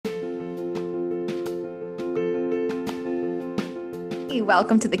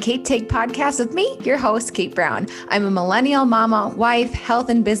welcome to the Kate Take podcast with me, your host, Kate Brown. I'm a millennial mama, wife, health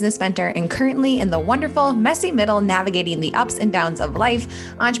and business mentor, and currently in the wonderful, messy middle navigating the ups and downs of life,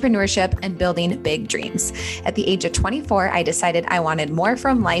 entrepreneurship, and building big dreams. At the age of 24, I decided I wanted more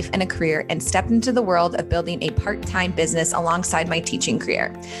from life and a career and stepped into the world of building a part-time business alongside my teaching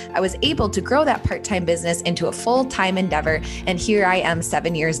career. I was able to grow that part-time business into a full-time endeavor, and here I am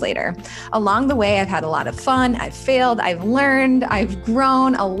 7 years later. Along the way, I've had a lot of fun, I've failed, I've learned, I've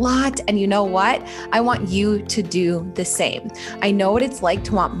grown a lot. And you know what? I want you to do the same. I know what it's like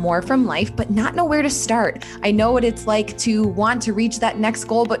to want more from life, but not know where to start. I know what it's like to want to reach that next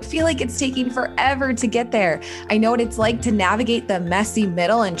goal, but feel like it's taking forever to get there. I know what it's like to navigate the messy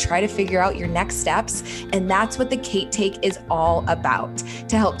middle and try to figure out your next steps. And that's what the Kate Take is all about,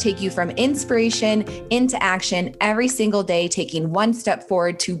 to help take you from inspiration into action every single day, taking one step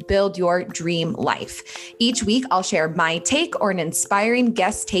forward to build your dream life. Each week, I'll share my take or an inspiring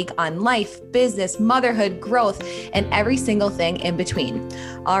guest take on life, business, motherhood, growth, and every single thing in between.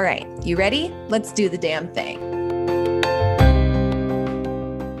 All right, you ready? Let's do the damn thing.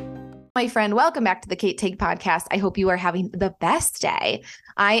 My friend, welcome back to the Kate Take podcast. I hope you are having the best day.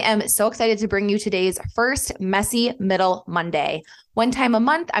 I am so excited to bring you today's first Messy Middle Monday. One time a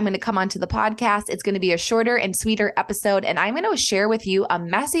month, I'm going to come onto the podcast. It's going to be a shorter and sweeter episode, and I'm going to share with you a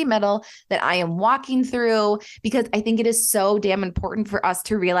messy middle that I am walking through because I think it is so damn important for us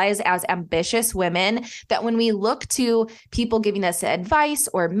to realize as ambitious women that when we look to people giving us advice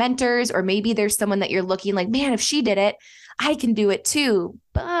or mentors, or maybe there's someone that you're looking like, man, if she did it, I can do it too.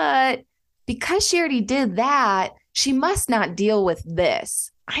 But because she already did that, she must not deal with this.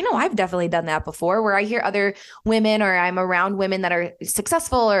 I know I've definitely done that before, where I hear other women, or I'm around women that are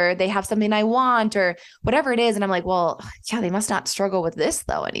successful, or they have something I want, or whatever it is. And I'm like, well, yeah, they must not struggle with this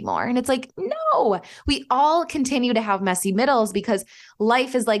though anymore. And it's like, no, we all continue to have messy middles because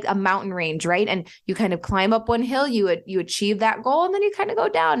life is like a mountain range, right? And you kind of climb up one hill, you achieve that goal, and then you kind of go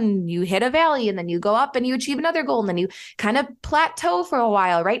down and you hit a valley, and then you go up and you achieve another goal, and then you kind of plateau for a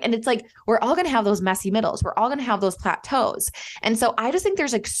while, right? And it's like, we're all going to have those messy middles. We're all going to have those plateaus. And so I just think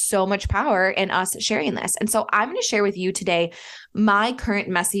there's like so much power in us sharing this. And so I'm going to share with you today my current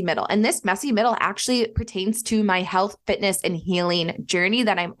messy middle. And this messy middle actually pertains to my health, fitness, and healing journey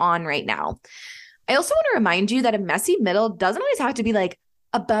that I'm on right now. I also want to remind you that a messy middle doesn't always have to be like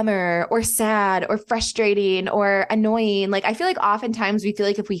a bummer or sad or frustrating or annoying. Like, I feel like oftentimes we feel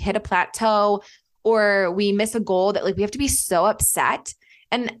like if we hit a plateau or we miss a goal, that like we have to be so upset.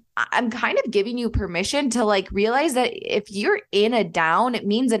 And I'm kind of giving you permission to like realize that if you're in a down, it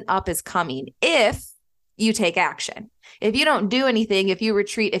means an up is coming if you take action. If you don't do anything, if you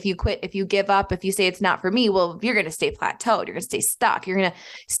retreat, if you quit, if you give up, if you say it's not for me, well, you're going to stay plateaued. You're going to stay stuck. You're going to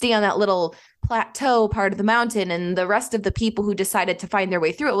stay on that little plateau part of the mountain. And the rest of the people who decided to find their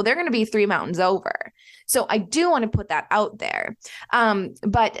way through it, well, they're going to be 3 mountains over. So I do want to put that out there.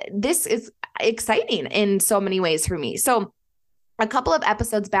 But this is exciting in so many ways for me. So a couple of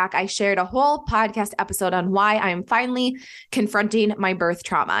episodes back, I shared a whole podcast episode on why I'm finally confronting my birth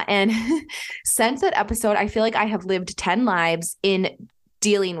trauma. And since that episode, I feel like I have lived 10 lives in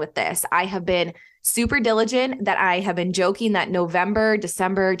dealing with this. I have been super diligent, that I have been joking that November,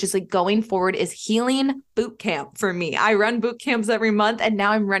 December, just like going forward is healing boot camp for me. I run boot camps every month, and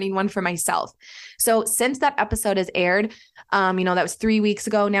now I'm running one for myself. So since that episode has aired, that was 3 weeks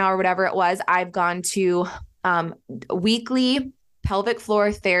ago now or whatever it was, I've gone to weekly pelvic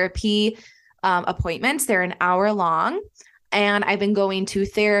floor therapy appointments. They're an hour long, and I've been going to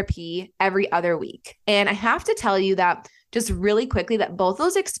therapy every other week. And I have to tell you that just really quickly, that both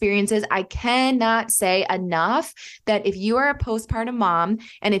those experiences, I cannot say enough that if you are a postpartum mom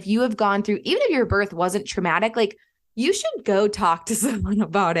and if you have gone through, even if your birth wasn't traumatic, like you should go talk to someone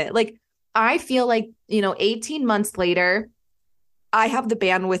about it. Like I feel like, 18 months later, I have the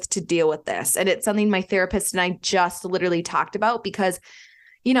bandwidth to deal with this. And it's something my therapist and I just literally talked about because,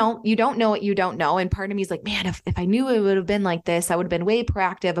 you don't know what you don't know. And part of me is like, man, if I knew it would have been like this, I would have been way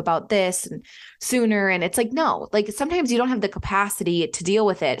proactive about this and sooner. And it's like, no, like sometimes you don't have the capacity to deal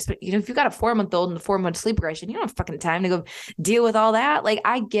with it. So, if you've got a 4-month-old and a 4-month sleep regression, you don't have fucking time to go deal with all that. Like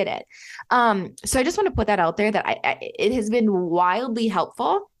I get it. So I just want to put that out there that it has been wildly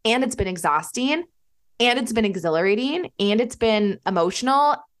helpful, and it's been exhausting, and it's been exhilarating, and it's been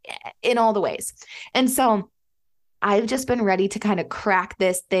emotional in all the ways. And so I've just been ready to kind of crack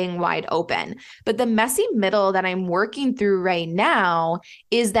this thing wide open. But the messy middle that I'm working through right now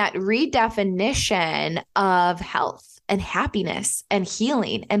is that redefinition of health and happiness and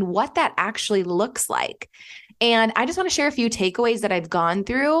healing and what that actually looks like. And I just want to share a few takeaways that I've gone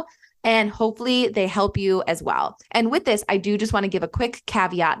through And hopefully they help you as well. And with this, I do just want to give a quick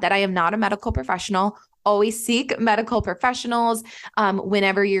caveat that I am not a medical professional. Always seek medical professionals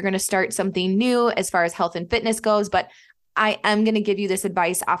whenever you're going to start something new as far as health and fitness goes. But I am going to give you this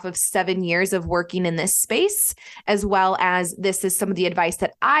advice off of 7 years of working in this space, as well as this is some of the advice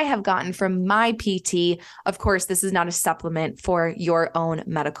that I have gotten from my PT. Of course, this is not a supplement for your own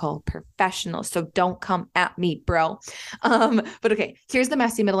medical professional. So don't come at me, bro. But okay, here's the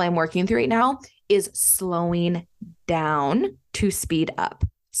messy middle I'm working through right now is slowing down to speed up.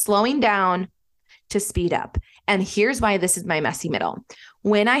 Slowing down to speed up. And here's why this is my messy middle.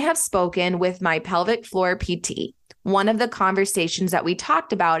 When I have spoken with my pelvic floor PT, one of the conversations that we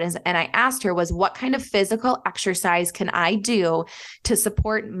talked about is, and I asked her was, what kind of physical exercise can I do to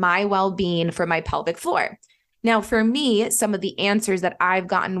support my well-being for my pelvic floor? Now, for me, some of the answers that I've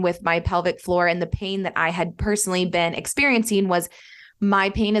gotten with my pelvic floor and the pain that I had personally been experiencing was my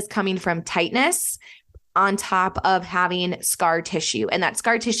pain is coming from tightness on top of having scar tissue. And that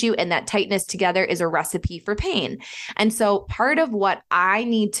scar tissue and that tightness together is a recipe for pain. And so part of what I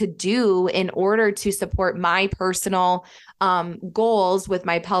need to do in order to support my personal goals with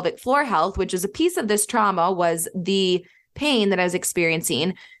my pelvic floor health, which is a piece of this trauma, was the pain that I was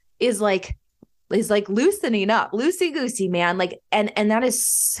experiencing, is like loosening up, loosey goosey, man. Like, and that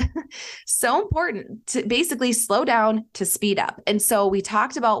is so important to basically slow down to speed up. And so we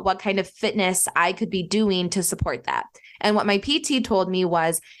talked about what kind of fitness I could be doing to support that. And what my PT told me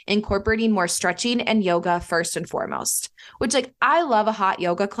was incorporating more stretching and yoga first and foremost, which like, I love a hot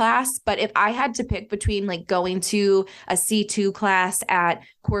yoga class, but if I had to pick between like going to a C2 class at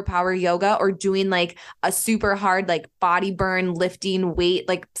Core Power Yoga or doing like a super hard, like body burn, lifting weight,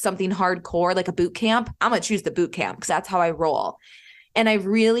 like something hardcore, like a boot camp, I'm going to choose the boot camp because that's how I roll. And I've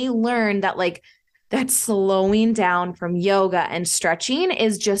really learned that like that slowing down from yoga and stretching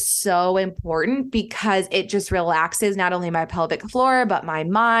is just so important because it just relaxes not only my pelvic floor, but my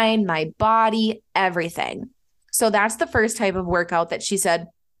mind, my body, everything. So that's the first type of workout that she said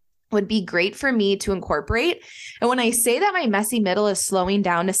would be great for me to incorporate. And when I say that my messy middle is slowing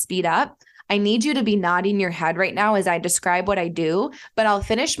down to speed up, I need you to be nodding your head right now as I describe what I do, but I'll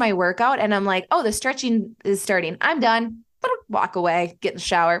finish my workout and I'm like, oh, the stretching is starting. I'm done. Walk away, get in the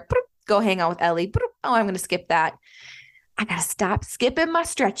shower, go hang out with Ellie. Oh, I'm going to skip that. I got to stop skipping my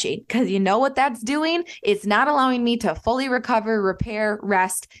stretching because you know what that's doing? It's not allowing me to fully recover, repair,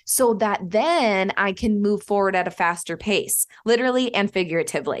 rest so that then I can move forward at a faster pace, literally and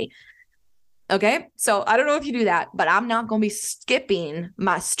figuratively. Okay. So I don't know if you do that, but I'm not going to be skipping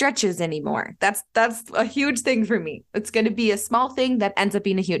my stretches anymore. That's a huge thing for me. It's going to be a small thing that ends up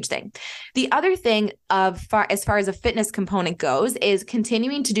being a huge thing. The other thing as far as a fitness component goes is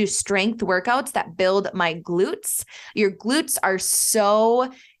continuing to do strength workouts that build my glutes. Your glutes are so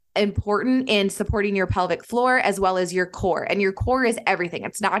important in supporting your pelvic floor as well as your core. And your core is everything.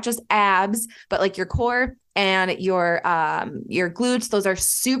 It's not just abs, but like your core and your glutes. Those are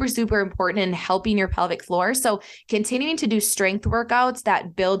super, super important in helping your pelvic floor. So continuing to do strength workouts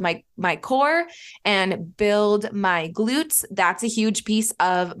that build my core and build my glutes, that's a huge piece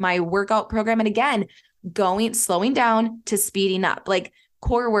of my workout program. And again, slowing down to speeding up, like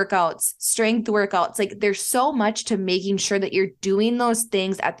core workouts, strength workouts, like there's so much to making sure that you're doing those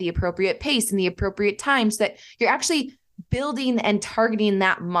things at the appropriate pace and the appropriate times that you're actually building and targeting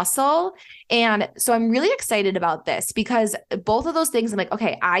that muscle. And so I'm really excited about this because both of those things, I'm like,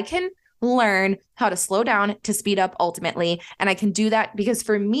 okay, I can learn how to slow down to speed up ultimately. And I can do that because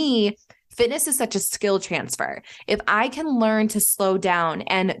for me, fitness is such a skill transfer. If I can learn to slow down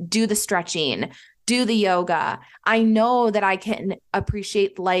and do the stretching, do the yoga, I know that I can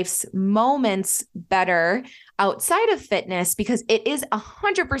appreciate life's moments better outside of fitness because it is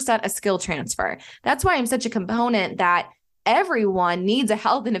 100% a skill transfer. That's why I'm such a component that everyone needs a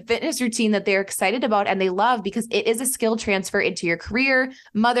health and a fitness routine that they're excited about and they love because it is a skill transfer into your career,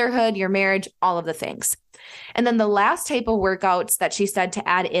 motherhood, your marriage, all of the things. And then the last type of workouts that she said to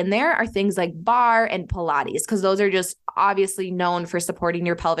add in there are things like bar and Pilates, because those are just obviously known for supporting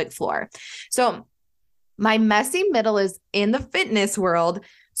your pelvic floor. So my messy middle is in the fitness world,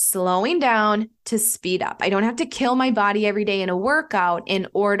 slowing down to speed up. I don't have to kill my body every day in a workout in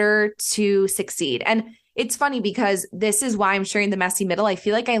order to succeed. And it's funny because this is why I'm sharing the messy middle. I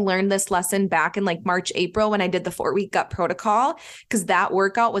feel like I learned this lesson back in like March, April when I did the 4-week gut protocol, because that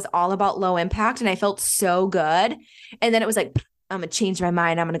workout was all about low impact and I felt so good. And then it was like, I'm going to change my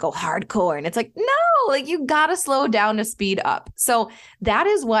mind. I'm going to go hardcore. And it's like, no, like you got to slow down to speed up. So that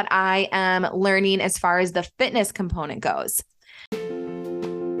is what I am learning as far as the fitness component goes.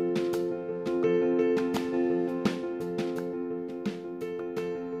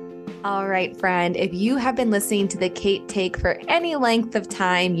 All right, friend, if you have been listening to the Kate Take for any length of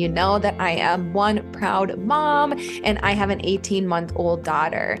time, you know that I am one proud mom and I have an 18-month-old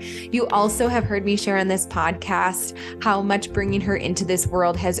daughter. You also have heard me share on this podcast how much bringing her into this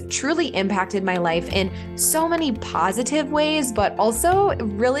world has truly impacted my life in so many positive ways, but also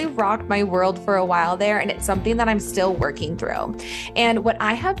really rocked my world for a while there. And it's something that I'm still working through. And what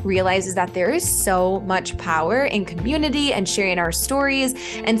I have realized is that there is so much power in community and sharing our stories,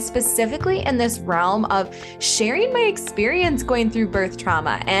 and specifically in this realm of sharing my experience going through birth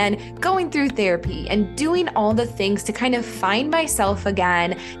trauma and going through therapy and doing all the things to kind of find myself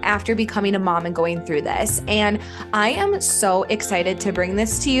again after becoming a mom and going through this. And I am so excited to bring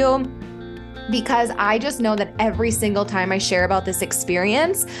this to you, because I just know that every single time I share about this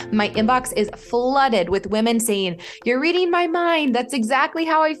experience, my inbox is flooded with women saying, "You're reading my mind. That's exactly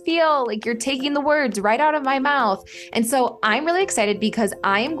how I feel. Like, you're taking the words right out of my mouth." And so I'm really excited because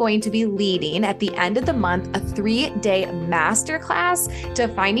I am going to be leading at the end of the month a 3-day masterclass to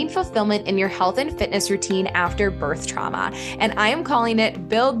finding fulfillment in your health and fitness routine after birth trauma. And I am calling it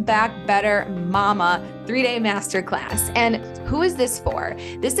Build Back Better Mama 3-day masterclass. And who is this for?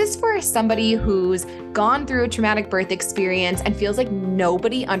 This is for somebody who's gone through a traumatic birth experience and feels like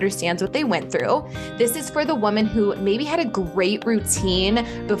nobody understands what they went through. This is for the woman who maybe had a great routine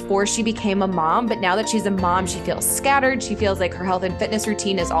before she became a mom, but now that she's a mom, she feels scattered. She feels like her health and fitness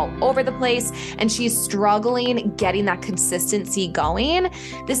routine is all over the place and she's struggling getting that consistency going.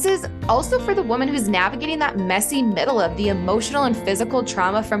 This is also for the woman who's navigating that messy middle of the emotional and physical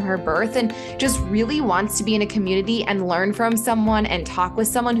trauma from her birth and just really wants to be in a community and learn from someone and talk with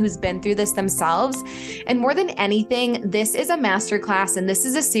someone who's been through this themselves. And more than anything, this is a masterclass and this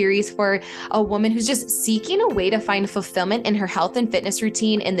is a series for a woman who's just seeking a way to find fulfillment in her health and fitness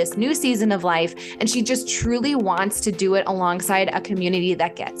routine in this new season of life. And she just truly wants to do it alongside a community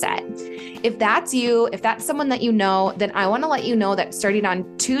that gets it. If that's you, if that's someone that you know, then I want to let you know that starting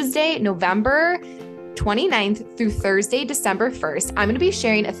on Tuesday, November 29th through Thursday, December 1st, I'm going to be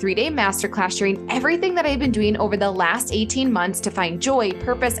sharing a 3-day masterclass sharing everything that I've been doing over the last 18 months to find joy,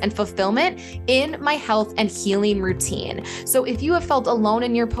 purpose, and fulfillment in my health and healing routine. So if you have felt alone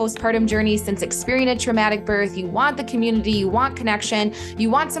in your postpartum journey since experiencing a traumatic birth, you want the community, you want connection, you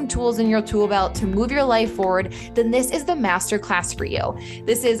want some tools in your tool belt to move your life forward, then this is the masterclass for you.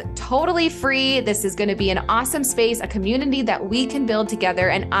 This is totally free. This is going to be an awesome space, a community that we can build together,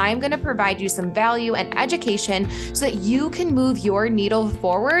 and I'm going to provide you some value and education so that you can move your needle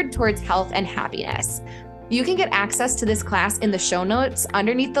forward towards health and happiness. You can get access to this class in the show notes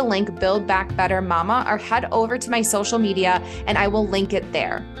underneath the link Build Back Better Mama, or head over to my social media and I will link it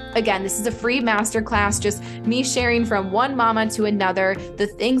there. Again, this is a free masterclass, just me sharing from one mama to another the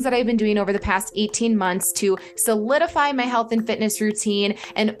things that I've been doing over the past 18 months to solidify my health and fitness routine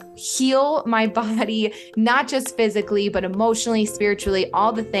and heal my body, not just physically, but emotionally, spiritually,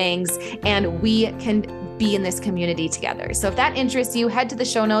 all the things. And we can be in this community together. So if that interests you, head to the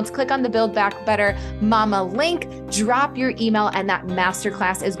show notes, click on the Build Back Better Mama link, drop your email, and that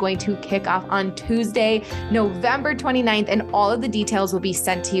masterclass is going to kick off on Tuesday, November 29th, and all of the details will be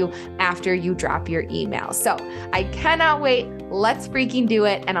sent to you after you drop your email. So I cannot wait. Let's freaking do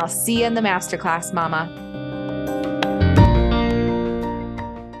it. And I'll see you in the masterclass, Mama.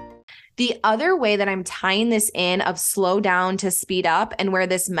 The other way that I'm tying this in of slow down to speed up, and where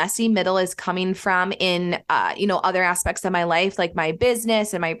this messy middle is coming from in, other aspects of my life, like my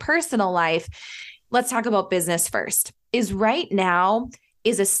business and my personal life. Let's talk about business first. Is right now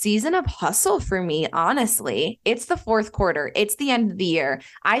is a season of hustle for me. Honestly, it's the fourth quarter. It's the end of the year.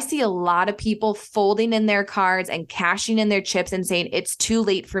 I see a lot of people folding in their cards and cashing in their chips and saying, it's too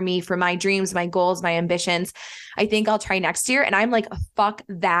late for me, for my dreams, my goals, my ambitions. I think I'll try next year. And I'm like, fuck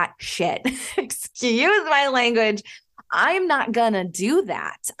that shit. Excuse my language. I'm not gonna do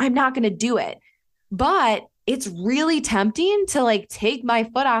that. I'm not gonna do it. But it's really tempting to take my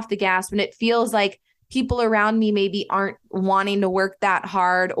foot off the gas when it feels like people around me maybe aren't wanting to work that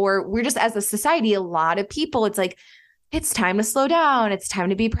hard, or we're just, as a society, a lot of people, it's like, it's time to slow down. It's time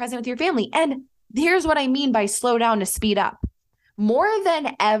to be present with your family. And here's what I mean by slow down to speed up. More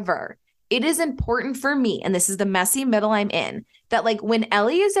than ever, it is important for me, and this is the messy middle I'm in, that when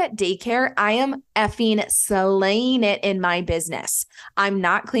Ellie is at daycare, I am effing slaying it in my business. I'm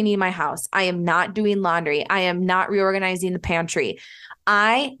not cleaning my house. I am not doing laundry. I am not reorganizing the pantry.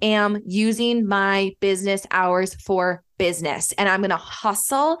 I am using my business hours for business, and I'm going to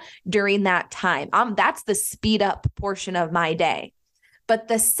hustle during that time. That's the speed up portion of my day. But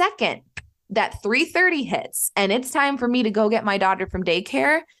the second that 3:30 hits and it's time for me to go get my daughter from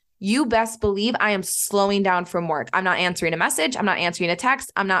daycare, you best believe I am slowing down from work. I'm not answering a message. I'm not answering a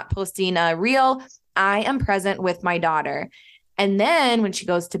text. I'm not posting a reel. I am present with my daughter. And then when she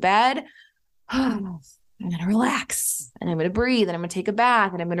goes to bed, I'm going to relax and I'm going to breathe and I'm going to take a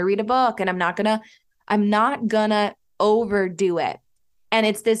bath and I'm going to read a book and I'm not going to overdo it. And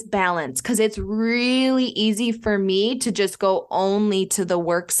it's this balance because it's really easy for me to just go only to the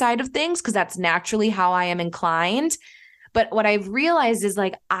work side of things because that's naturally how I am inclined. But what I've realized is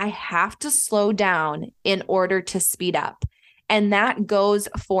like, I have to slow down in order to speed up. And that goes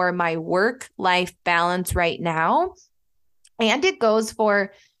for my work-life balance right now. And it goes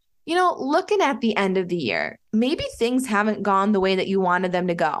for, looking at the end of the year, maybe things haven't gone the way that you wanted them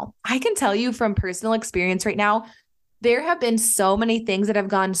to go. I can tell you from personal experience right now, there have been so many things that have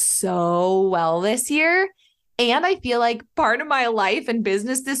gone so well this year. And I feel like part of my life and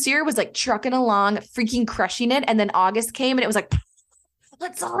business this year was like trucking along, freaking crushing it. And then August came and it was like,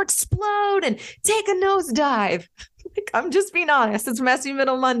 let's all explode and take a nosedive. Like, I'm just being honest. It's Messy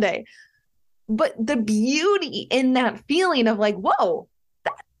Middle Monday. But the beauty in that feeling of like, whoa,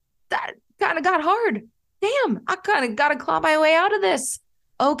 that kind of got hard. Damn, I kind of got to claw my way out of this.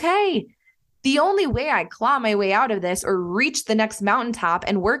 Okay. The only way I claw my way out of this or reach the next mountaintop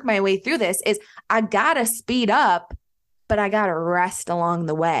and work my way through this is I got to speed up, but I got to rest along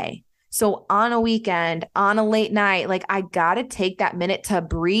the way. So on a weekend, on a late night, like I got to take that minute to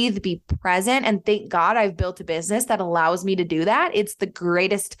breathe, be present. And thank God I've built a business that allows me to do that. It's the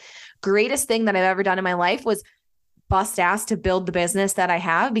greatest thing that I've ever done in my life was bust ass to build the business that I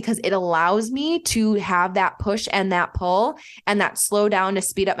have because it allows me to have that push and that pull and that slow down to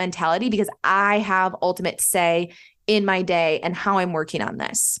speed up mentality because I have ultimate say in my day and how I'm working on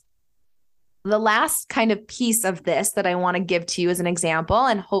this. The last kind of piece of this that I want to give to you as an example,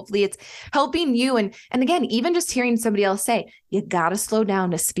 and hopefully it's helping you. And again, even just hearing somebody else say, you got to slow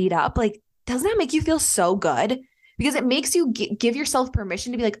down to speed up. Like, doesn't that make you feel so good? Because it makes you give yourself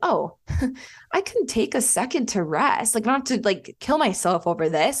permission to be like, oh, I can take a second to rest. Like, I don't have to like kill myself over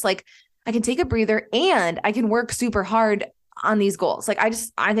this. Like, I can take a breather and I can work super hard on these goals. Like,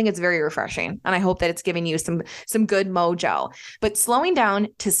 I think it's very refreshing. And I hope that it's giving you some good mojo. But slowing down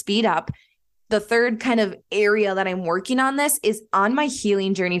to speed up, the third kind of area that I'm working on this is on my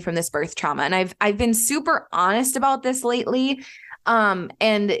healing journey from this birth trauma. And I've been super honest about this lately. And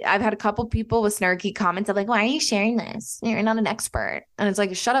I've had a couple people with snarky comments of like, why are you sharing this? You're not an expert. And it's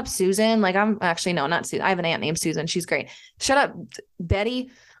like, shut up, Susan. Like, I'm actually, no, not Susan. I have an aunt named Susan. She's great. Shut up, Betty.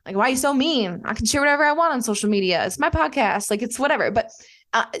 Like, why are you so mean? I can share whatever I want on social media. It's my podcast. Like, it's whatever. But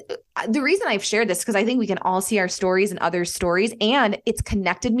the reason I've shared this, because I think we can all see our stories and others' stories, and it's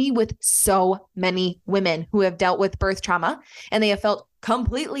connected me with so many women who have dealt with birth trauma and they have felt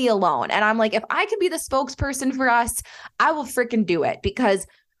completely alone. And I'm like, if I can be the spokesperson for us, I will freaking do it because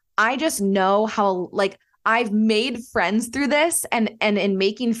I just know how like I've made friends through this and in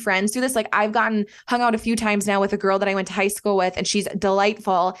making friends through this, like I've hung out a few times now with a girl that I went to high school with and she's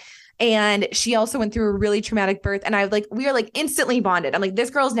delightful. And she also went through a really traumatic birth. And we are like instantly bonded. I'm like,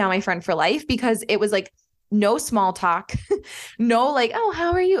 this girl's now my friend for life because it was like no small talk, no like, oh,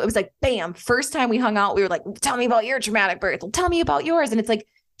 how are you? It was like, bam, first time we hung out, we were like, tell me about your traumatic birth. Well, tell me about yours. And it's like,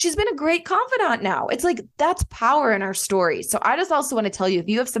 she's been a great confidant now. It's like, that's power in our stories. So I just also want to tell you, if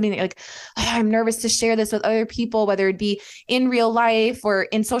you have something that you're like, oh, I'm nervous to share this with other people, whether it be in real life or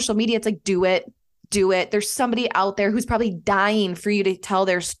in social media, it's like, do it. There's somebody out there who's probably dying for you to tell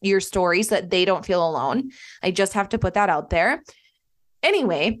your story so that they don't feel alone. I just have to put that out there.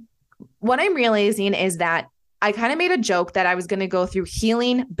 Anyway, what I'm realizing is that I kind of made a joke that I was going to go through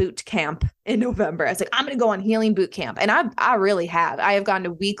healing boot camp in November. I was like, I'm going to go on healing boot camp. And I really have. I have gone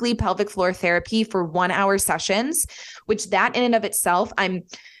to weekly pelvic floor therapy for 1-hour sessions, which that in and of itself,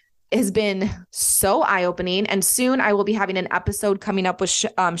 has been so eye-opening. And soon I will be having an episode coming up with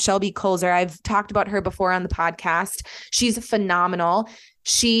Shelby Kolzer. I've talked about her before on the podcast. She's phenomenal.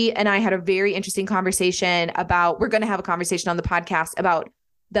 She and I had a very interesting conversation we're going to have a conversation on the podcast about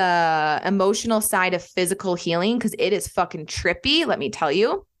the emotional side of physical healing, because it is fucking trippy, let me tell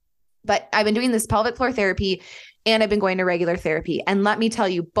you. But I've been doing this pelvic floor therapy and I've been going to regular therapy. And let me tell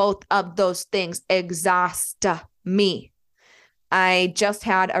you, both of those things exhaust me. I just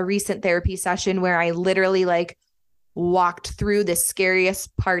had a recent therapy session where I literally walked through the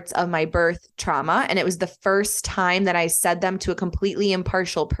scariest parts of my birth trauma. And it was the first time that I said them to a completely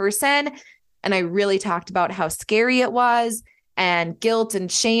impartial person. And I really talked about how scary it was and guilt and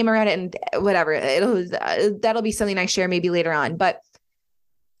shame around it and whatever. That'll be something I share maybe later on. But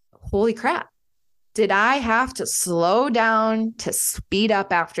holy crap, did I have to slow down to speed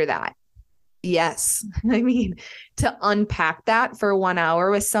up after that? Yes. I mean, to unpack that for 1 hour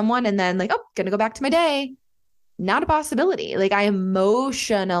with someone and then like, oh, gonna go back to my day. Not a possibility. Like I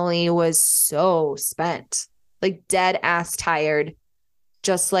emotionally was so spent, like dead ass tired,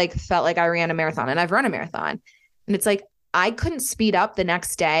 just like felt like I ran a marathon and I've run a marathon. And it's like, I couldn't speed up the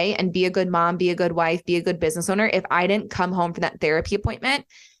next day and be a good mom, be a good wife, be a good business owner if I didn't come home from that therapy appointment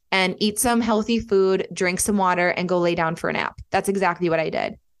and eat some healthy food, drink some water, and go lay down for a nap. That's exactly what I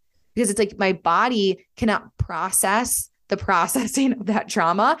did. Because it's like my body cannot process the processing of that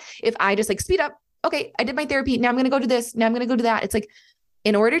trauma if I just like speed up. Okay, I did my therapy. Now I'm going to go do this. Now I'm going to go do that. It's like,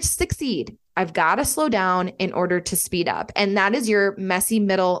 in order to succeed, I've got to slow down in order to speed up. And that is your messy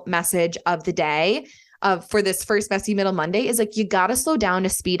middle message of the day for this first messy middle Monday is like, you got to slow down to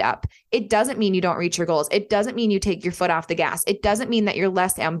speed up. It doesn't mean you don't reach your goals. It doesn't mean you take your foot off the gas. It doesn't mean that you're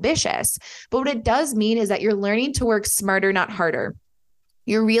less ambitious. But what it does mean is that you're learning to work smarter, not harder.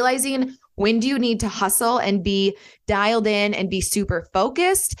 You're realizing when do you need to hustle and be dialed in and be super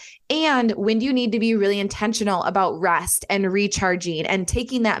focused? And when do you need to be really intentional about rest and recharging and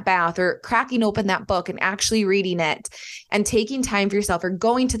taking that bath or cracking open that book and actually reading it and taking time for yourself or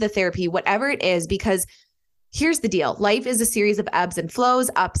going to the therapy, whatever it is, because here's the deal. Life is a series of ebbs and flows,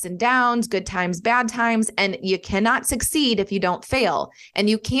 ups and downs, good times, bad times, and you cannot succeed if you don't fail. And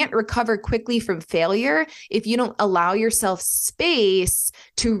you can't recover quickly from failure if you don't allow yourself space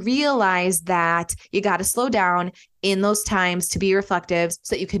to realize that you got to slow down in those times to be reflective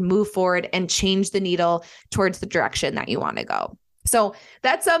so that you can move forward and change the needle towards the direction that you want to go. So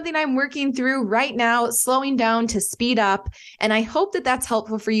that's something I'm working through right now, slowing down to speed up. And I hope that that's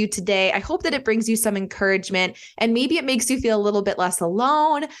helpful for you today. I hope that it brings you some encouragement and maybe it makes you feel a little bit less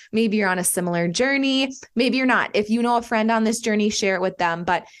alone. Maybe you're on a similar journey. Maybe you're not. If you know a friend on this journey, share it with them.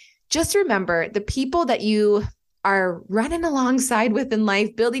 But just remember the people that you are running alongside with in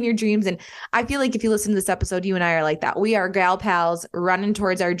life, building your dreams. And I feel like if you listen to this episode, you and I are like that. We are gal pals running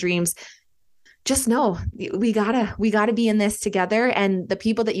towards our dreams. Just know we gotta be in this together. And the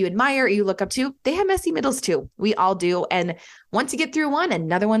people that you admire, you look up to, they have messy middles too. We all do. And once you get through one,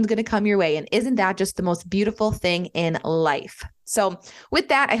 another one's going to come your way. And isn't that just the most beautiful thing in life? So with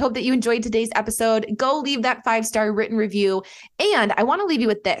that, I hope that you enjoyed today's episode. Go leave that 5-star written review. And I want to leave you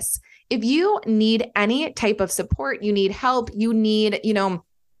with this. If you need any type of support, you need help, you need,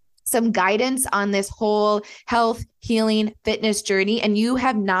 some guidance on this whole health, healing, fitness journey, and you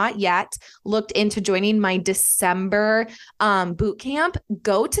have not yet looked into joining my December boot camp,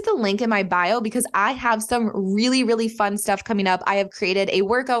 go to the link in my bio because I have some really, really fun stuff coming up. I have created a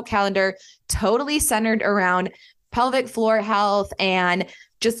workout calendar totally centered around pelvic floor health and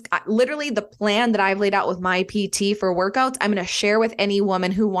just literally the plan that I've laid out with my PT for workouts. I'm going to share with any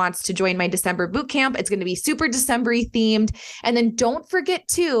woman who wants to join my December boot camp. It's going to be super December-y themed. And then don't forget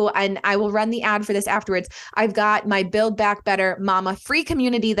too, and I will run the ad for this afterwards. I've got my Build Back Better Mama free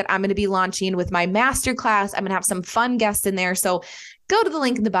community that I'm going to be launching with my masterclass. I'm going to have some fun guests in there. So go to the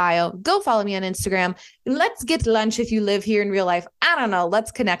link in the bio, go follow me on Instagram. Let's get lunch if you live here in real life. I don't know.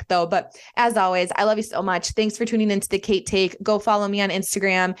 Let's connect though. But as always, I love you so much. Thanks for tuning into the Kate Take. Go follow me on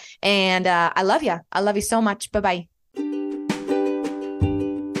Instagram. And I love you. I love you so much. Bye-bye.